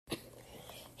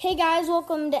Hey guys,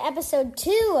 welcome to episode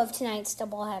 2 of tonight's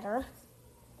doubleheader.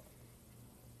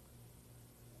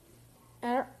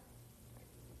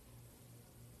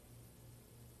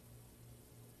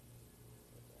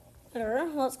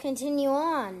 Let's continue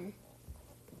on.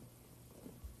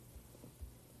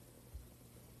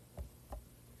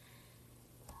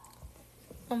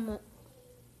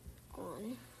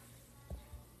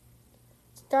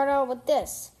 Start out with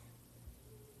this.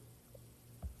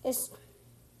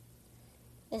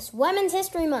 It's Women's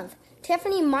History Month.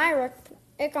 Tiffany Myrick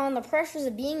on the pressures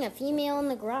of being a female in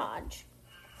the garage.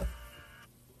 The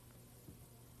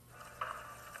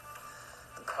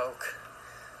Coke.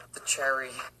 The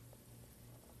cherry.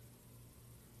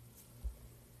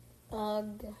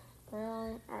 Really?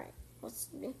 Alright. Let's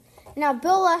do. Now,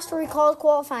 Bill Lester recalls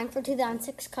qualifying for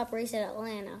 2006 Cup race at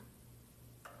Atlanta.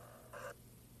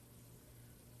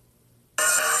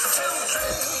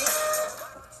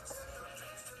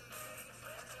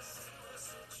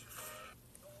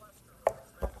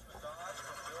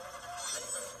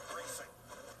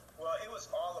 Well, it was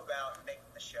all about making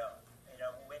the show. You know,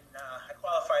 when I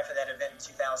qualified for that event in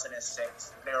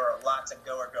 2006, there were lots of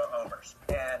go or go homers.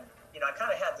 And, you know, I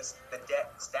kind of had the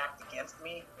deck stacked against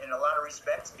me in a lot of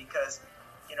respects because,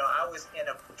 you know, I was in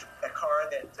a car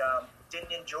that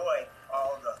didn't enjoy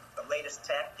all the latest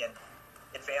tech and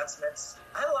advancements.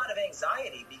 I had a lot of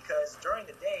anxiety because during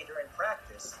the day, during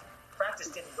practice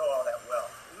didn't go all that well.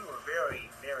 We were very,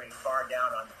 very far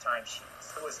down on the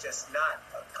timesheets. It was just not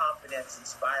a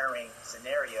confidence-inspiring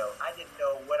scenario. I didn't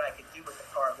know what I could do with the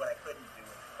car and what I couldn't do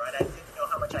with it, right? I didn't know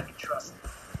how much I could trust it.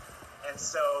 And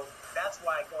so that's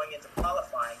why going into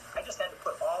qualifying, I just had to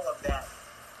put all of that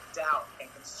doubt and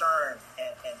concern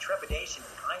and trepidation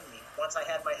behind me. Once I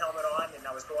had my helmet on and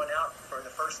I was going out for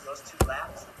the first of those 2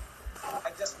 laps,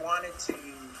 I just wanted to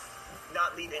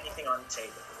not leave anything on the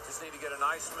table. Just need to get a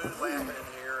nice smooth landing in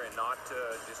here and not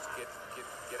just get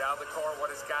out of the car what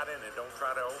it's got in it. Don't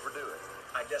try to overdo it.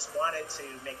 I just wanted to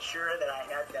make sure that I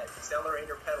had that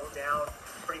accelerator pedal down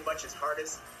pretty much as hard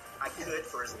as I could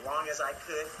for as long as I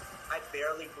could. I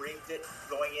barely breathed it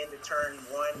going into turn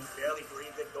 1, barely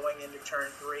breathed it going into turn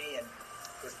 3, and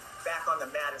was back on the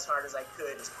mat as hard as I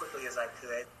could, as quickly as I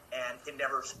could, and it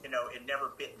never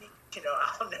bit me. You know,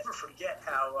 I'll never forget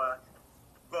how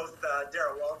both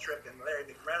Darrell Waltrip and Larry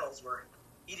McReynolds were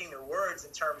eating their words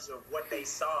in terms of what they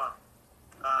saw,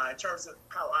 in terms of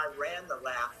how I ran the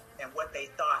lap and what they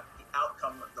thought the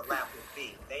outcome of the lap would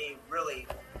be. They really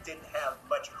didn't have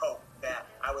much hope that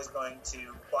I was going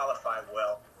to qualify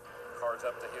well. Car's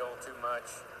up the hill too much.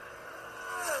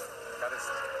 Got his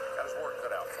work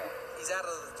cut out for him. He's out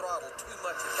of the throttle too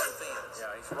much at both ends.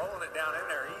 Yeah, he's rolling it down in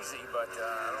there easy, but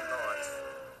I don't know it.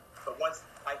 But once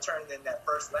I turned in that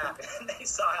first lap and they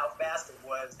saw how fast it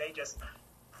was, they just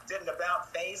did an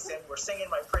about face and were singing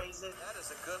my praises. That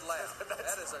is a good lap.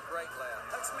 That is a great lap.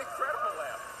 That's an incredible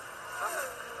lap.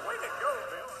 Way to go,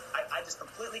 Bill. I just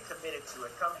completely committed to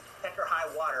it. Come heck or high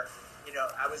water, you know,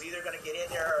 I was either going to get in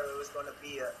there or it was going to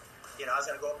be I was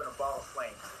going to go up in a ball of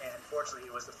flame. And fortunately,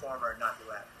 it was the former and not the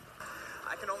latter.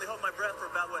 I can only hold my breath for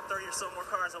about, 30 or so more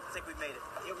cars. I think we made it.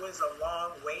 It was a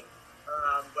long wait,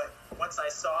 but once I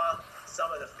saw some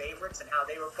of the favorites and how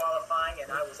they were qualifying, and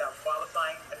I was out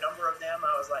qualifying a number of them,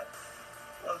 I was like,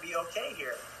 I'm going to be okay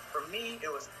here. For me,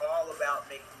 it was all about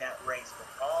making that race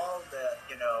with all the,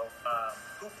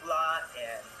 hoopla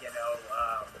and,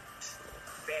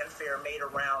 fanfare made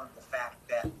around the fact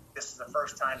that this is the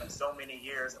first time in so many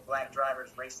years that black drivers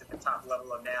raced at the top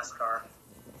level of NASCAR.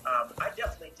 I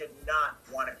definitely did not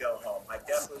want to go home. I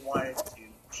definitely wanted to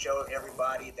show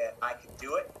everybody that I could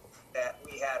do it, that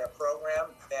we had a program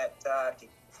that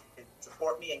could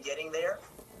support me in getting there,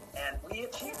 and we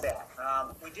achieved that.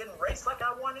 We didn't race like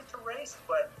I wanted to race,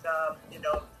 but,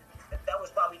 that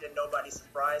was probably to nobody's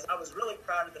surprise. I was really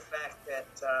proud of the fact that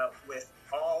with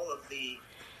all of the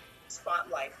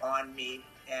spotlight on me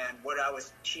and what I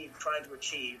was trying to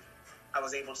achieve, I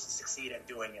was able to succeed at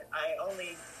doing it. I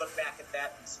only look back at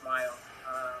that and smile.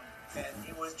 And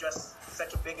it was just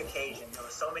such a big occasion. There were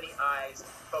so many eyes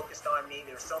focused on me.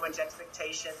 There was so much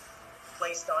expectation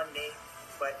placed on me,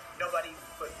 but nobody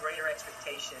put greater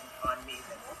expectation on me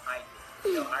than I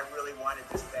did. I really wanted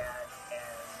this bad, and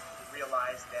to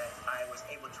realize that I was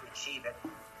able to achieve it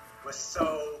was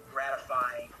so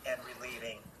gratifying and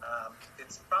relieving.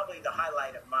 It's probably the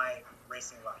highlight of my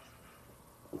racing life.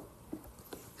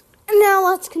 And now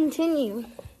let's continue.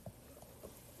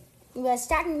 We got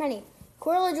Stacking Penny.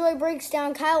 Corey LaJoie breaks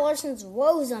down Kyle Larson's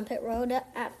woes on pit road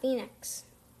at Phoenix.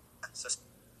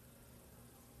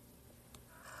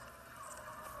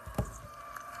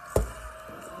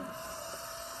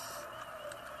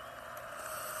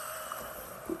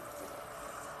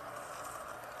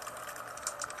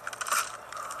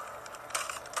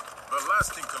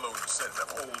 lasting cologne scent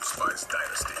of Old Spice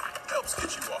Dynasty helps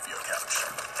get you off your couch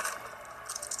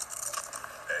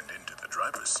and into the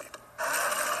driver's seat. I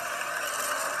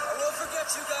won't forget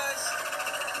you guys.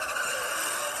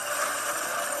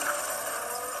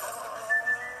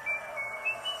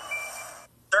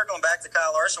 Circling back to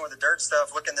Kyle Larson with the dirt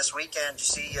stuff, looking this weekend, you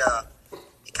see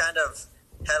he kind of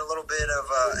had a little bit of,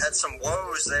 had some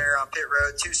woes there on pit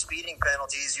road, 2 speeding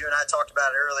penalties. You and I talked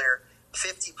about it earlier,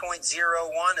 50.01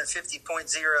 and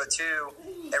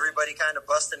 50.02. Everybody kind of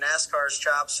busted NASCAR's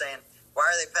chops saying, why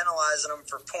are they penalizing them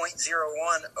for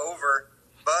 .01 over?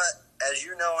 But as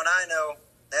you know and I know,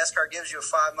 NASCAR gives you a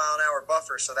 5-mile-an-hour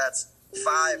buffer, so that's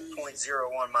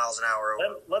 5.01 miles an hour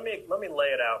over. Let me lay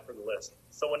it out for the listener.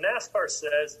 So when NASCAR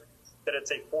says that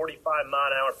it's a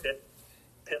 45-mile-an-hour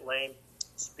pit lane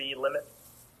speed limit,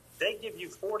 they give you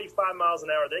 45 miles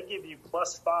an hour. They give you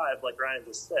 +5, like Ryan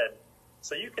just said.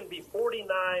 So you can be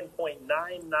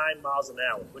 49.99 miles an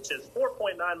hour, which is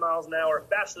 4.9 miles an hour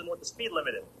faster than what the speed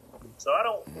limit is. So I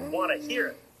don't want to hear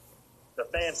it. The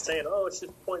fans saying, oh, it's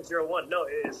just .01. No,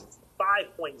 it is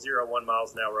 5.01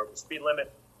 miles an hour over the speed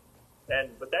limit.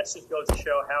 But that just goes to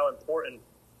show how important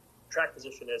track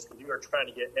position is, because you are trying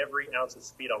to get every ounce of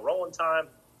speed on rolling time.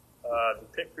 The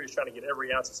pit crew is trying to get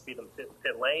every ounce of speed on the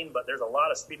pit lane, but there's a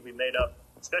lot of speed to be made up,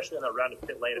 especially on that round of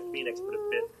pit lane if Phoenix would have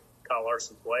fit Kyle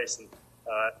Larson twice. And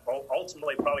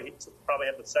ultimately, probably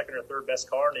had the second or third best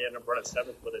car, and he ended up running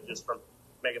 7th with it just from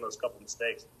making those couple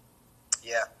mistakes.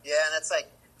 Yeah, and it's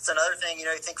another thing. You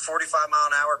think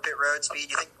 45-mile-an-hour pit road speed.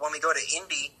 You think when we go to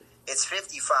Indy, it's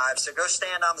 55. So go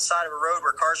stand on the side of a road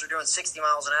where cars are doing 60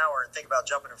 miles an hour and think about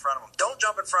jumping in front of them. Don't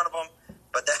jump in front of them,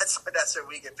 but that's what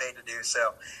we get paid to do.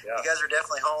 So yeah. You guys are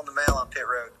definitely hauling the mail on pit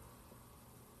road.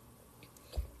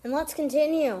 And let's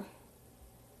continue.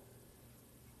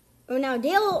 Now,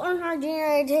 Dale Earnhardt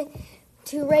Jr.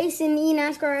 to race in the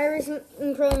NASCAR Irish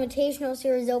Pro Invitational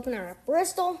Series opener at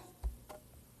Bristol.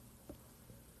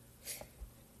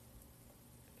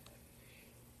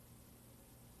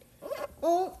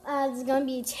 There's going to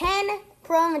be 10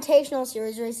 Pro Invitational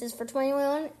Series races for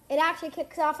 2021. It actually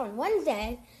kicks off on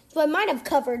Wednesday, so I might have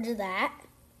covered that.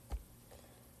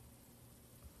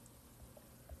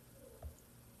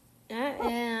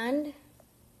 And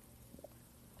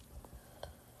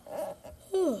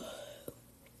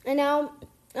now,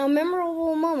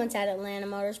 memorable moments at Atlanta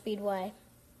Motor Speedway.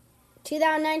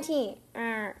 2019.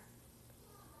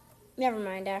 Never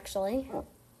mind, actually.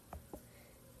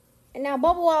 And now,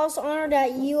 Bubba Wallace honored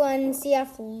at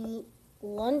UNCF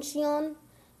Luncheon.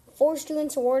 4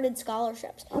 students awarded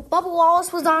scholarships. Bubba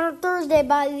Wallace was honored Thursday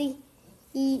by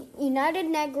the United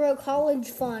Negro College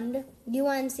Fund,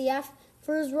 UNCF,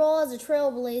 for his role as a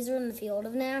trailblazer in the field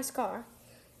of NASCAR.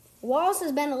 Wallace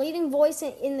has been a leading voice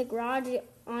in the garage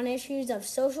on issues of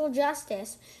social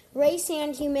justice, race,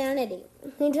 and humanity.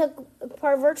 He took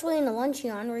part virtually in the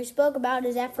luncheon, where he spoke about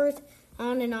his efforts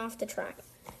on and off the track.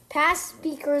 Past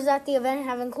speakers at the event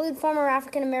have included former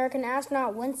African-American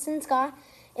astronaut Winston Scott,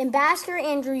 Ambassador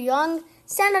Andrew Young,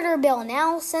 Senator Bill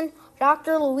Nelson,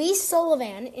 Dr. Louise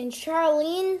Sullivan, and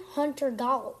Charlene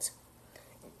Hunter-Gault.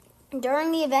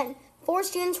 During the event, 4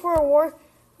 students were awarded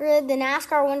the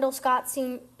NASCAR Wendell Scott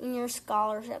Senior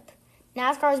Scholarship.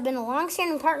 NASCAR has been a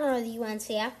long-standing partner of the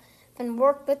UNCF and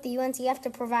worked with the UNCF to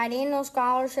provide annual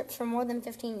scholarships for more than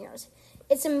 15 years.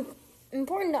 It's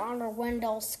important to honor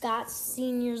Wendell Scott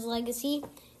Sr.'s legacy,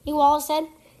 Wallace said.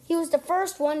 He was the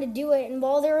first one to do it, and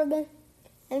while there have been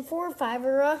 4 or 5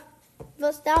 of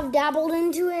us that have dabbled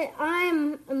into it,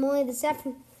 I'm only the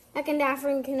second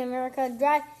African-American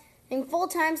driving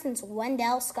full-time since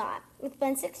Wendell Scott. It's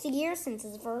been 60 years since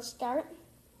his first start.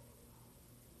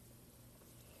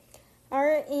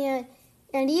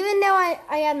 And even though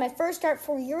I had my first start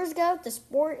 4 years ago, the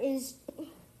sport is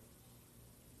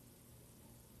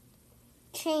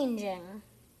changing.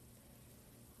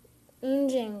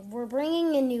 We're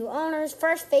bringing in new owners,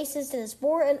 fresh faces to the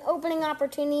sport, and opening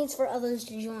opportunities for others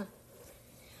to join.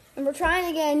 And we're trying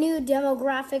to get a new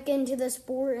demographic into the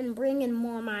sport and bring in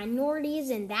more minorities,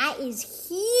 and that is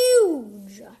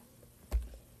huge.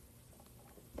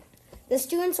 The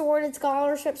students awarded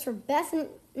scholarships for Bethany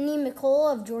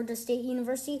McCullough of Georgia State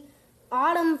University,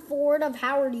 Autumn Ford of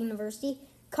Howard University,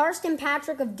 Karsten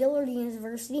Patrick of Dillard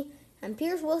University, and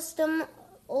Pierce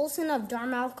Olson of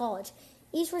Dartmouth College.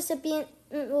 Each recipient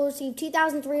will receive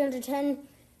 $2,310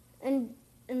 and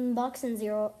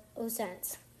 0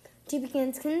 cents. To be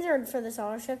considered for the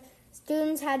scholarship,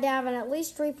 students had to have an at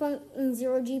least 3.0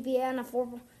 GPA on a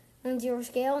 4.0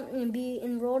 scale and be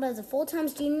enrolled as a full-time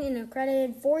student in an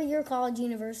accredited 4-year college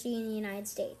university in the United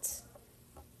States.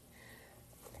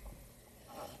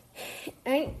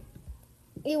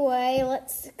 Anyway,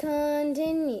 let's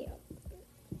continue.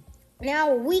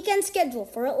 Now, weekend schedule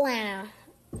for Atlanta.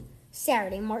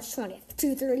 Saturday, March 20th,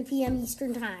 2:30 p.m.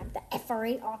 Eastern Time. The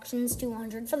FR8 Auctions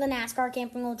 200 for the NASCAR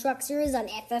Camping World Truck Series on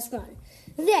FS1.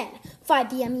 Then, 5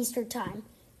 p.m. Eastern Time,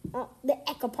 the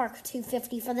Echo Park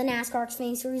 250 for the NASCAR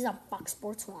Xfinity Series on Fox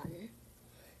Sports 1.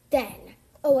 Then,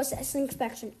 OSS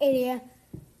Inspection 8 a.m.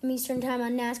 Eastern Time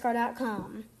on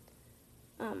NASCAR.com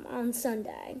on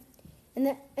Sunday.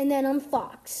 And then on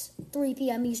Fox, 3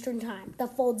 p.m. Eastern Time, the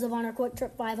Folds of Honor Quick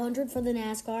Trip 500 for the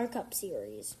NASCAR Cup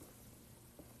Series.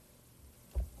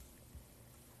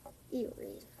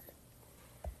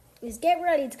 Just get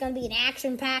ready. It's going to be an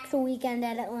action-packed weekend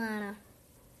at Atlanta.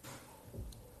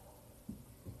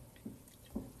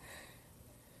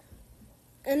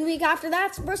 And the week after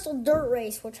that's Bristol Dirt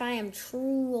Race, which I am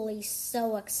truly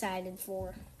so excited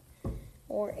for.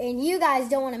 And you guys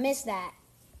don't want to miss that.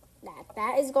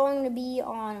 That is going to be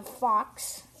on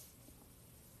Fox.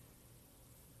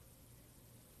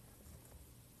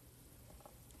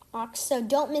 So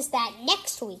don't miss that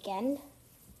next weekend.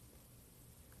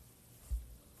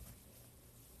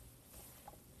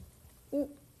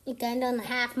 Weekend on the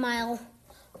half mile,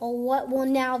 or what will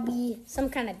now be some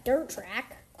kind of dirt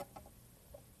track.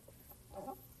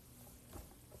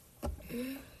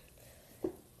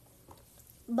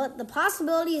 But the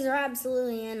possibilities are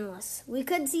absolutely endless. We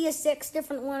could see a 6th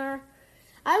different winner.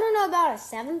 I don't know about a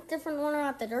 7th different winner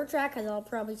at the dirt track, because I'll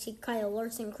probably see Kyle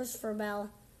Larson, Christopher Bell,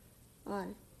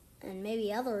 and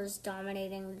maybe others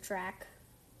dominating the track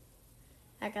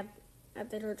at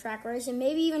the dirt track race, and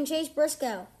maybe even Chase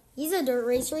Briscoe. He's a dirt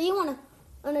racer. He won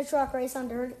a truck race on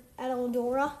dirt at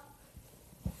Eldora.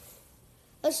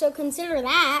 So consider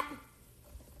that.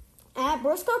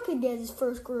 Briscoe could get his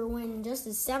first career win in just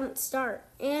his 7th start,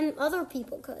 and other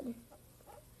people could.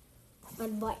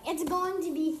 But it's going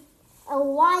to be a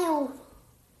wild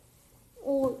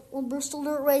Bristol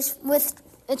Dirt Race with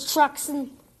its trucks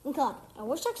and cup. I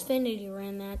wish Xfinity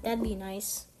ran that. That'd be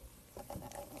nice.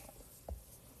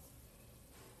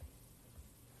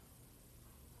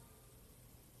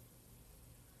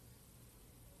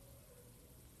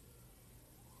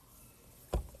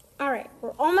 All right,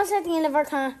 we're almost at the end of our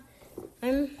time.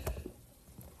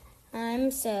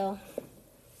 So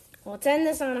let's end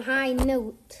this on a high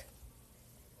note.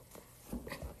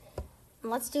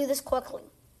 And let's do this quickly.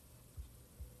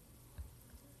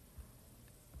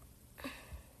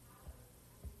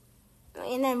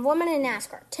 And then women in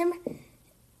NASCAR.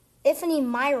 Tiffany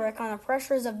Myrick on the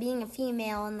pressures of being a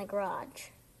female in the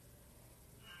garage.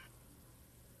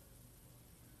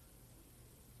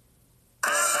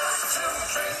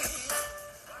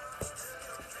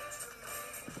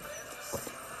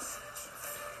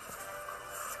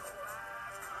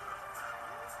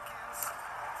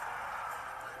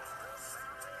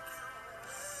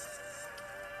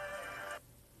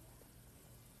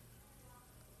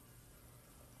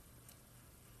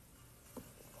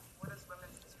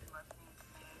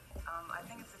 I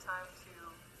think it's a time to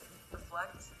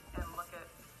reflect and look at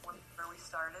where we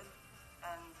started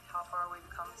and how far we've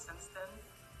come since then.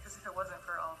 Because if it wasn't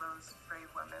for all those brave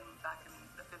women back in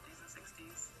the 50s and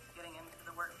 60s getting into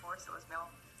the workforce, it was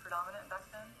male predominant back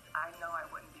then, I know I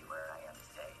wouldn't be where I am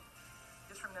today.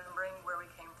 Just remembering where we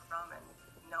came from and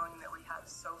knowing that we have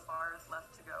so far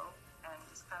left to go and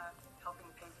just kind of helping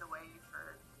pave the way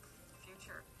for the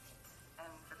future and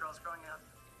the girls growing up.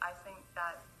 I think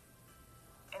that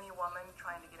any woman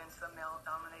trying to get into a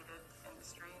male-dominated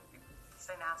industry,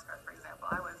 say NASCAR, for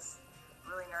example, I was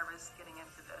really nervous getting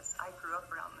into this. I grew up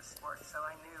around the sport, so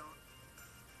I knew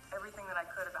everything that I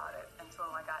could about it until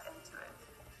I got into it.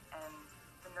 And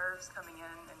the nerves coming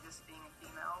in and just being a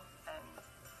female and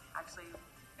actually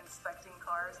inspecting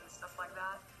cars and stuff like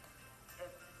that,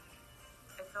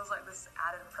 it feels like this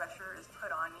added pressure is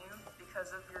put on you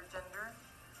because of your gender.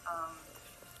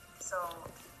 So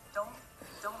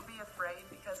don't be afraid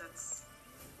because it's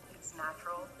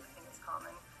natural. I think it's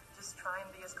common. Just try and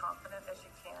be as confident as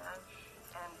you can,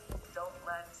 and don't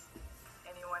let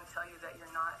anyone tell you that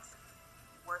you're not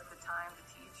worth the time to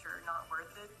teach or not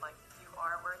worth it. Like, you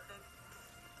are worth it.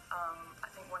 I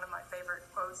think one of my favorite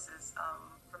quotes is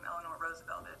from Eleanor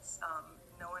Roosevelt. It's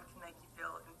no one can make you